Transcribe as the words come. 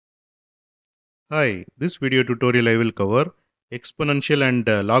Hi, this video tutorial I will cover exponential and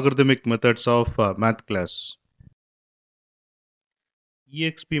logarithmic methods of math class.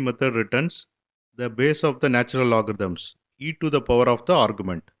 EXP method returns the base of the natural logarithms, e to the power of the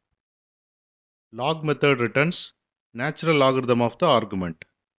argument. Log method returns natural logarithm of the argument.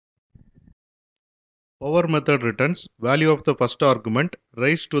 Power method returns value of the first argument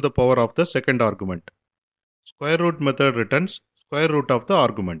raised to the power of the second argument. Square root method returns square root of the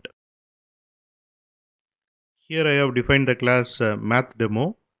argument. Here I have defined the class math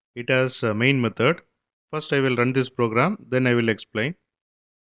demo. It has a main method. First I will run this program, then I will explain.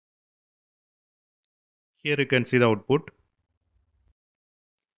 Here you can see the output.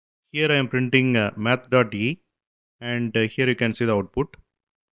 Here I am printing math.e and here you can see the output.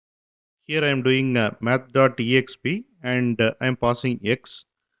 Here I am doing math.exp and I am passing x.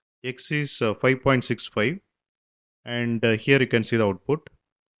 X is 5.65 and here you can see the output.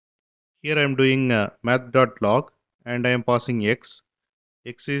 Here I am doing math.log and I am passing x.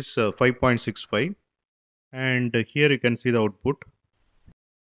 X is 5.65 and here you can see the output.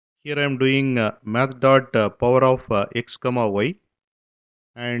 Here I am doing math.power of x comma y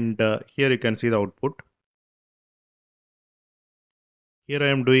and here you can see the output. Here I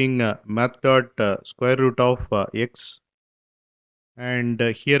am doing math.square root of x and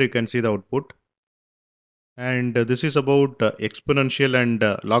here you can see the output. And this is about exponential and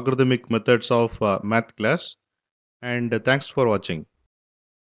logarithmic methods of math class, and thanks for watching.